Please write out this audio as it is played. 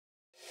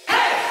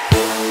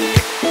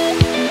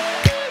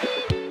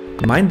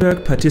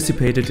Meinberg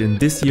participated in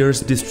this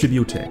year's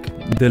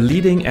Distributech, the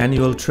leading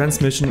annual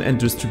transmission and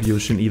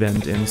distribution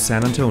event in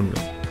San Antonio.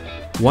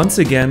 Once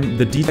again,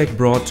 the DTech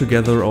brought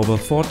together over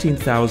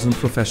 14,000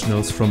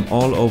 professionals from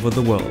all over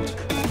the world.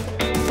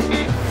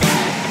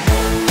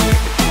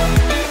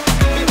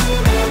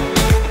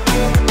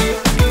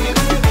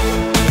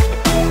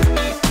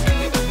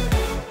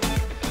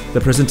 The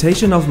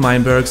presentation of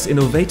Meinberg's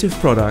innovative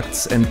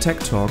products and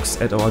tech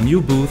talks at our new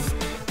booth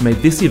made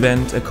this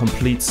event a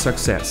complete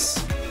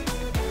success.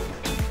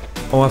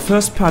 Our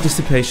first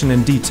participation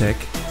in DTech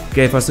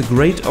gave us a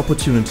great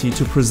opportunity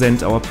to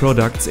present our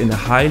products in a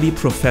highly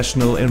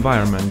professional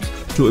environment,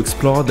 to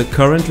explore the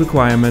current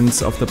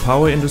requirements of the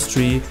power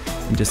industry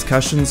in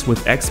discussions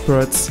with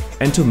experts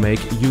and to make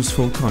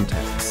useful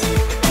contacts.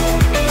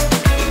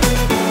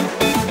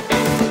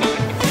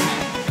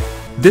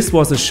 This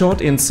was a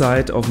short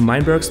insight of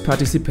Meinberg's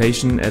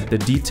participation at the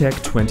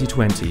DTech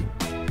 2020.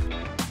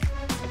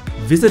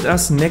 Visit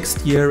us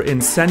next year in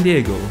San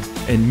Diego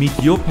and meet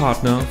your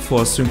partner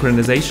for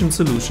synchronization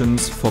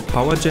solutions for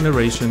power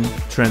generation,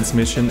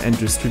 transmission and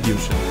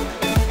distribution.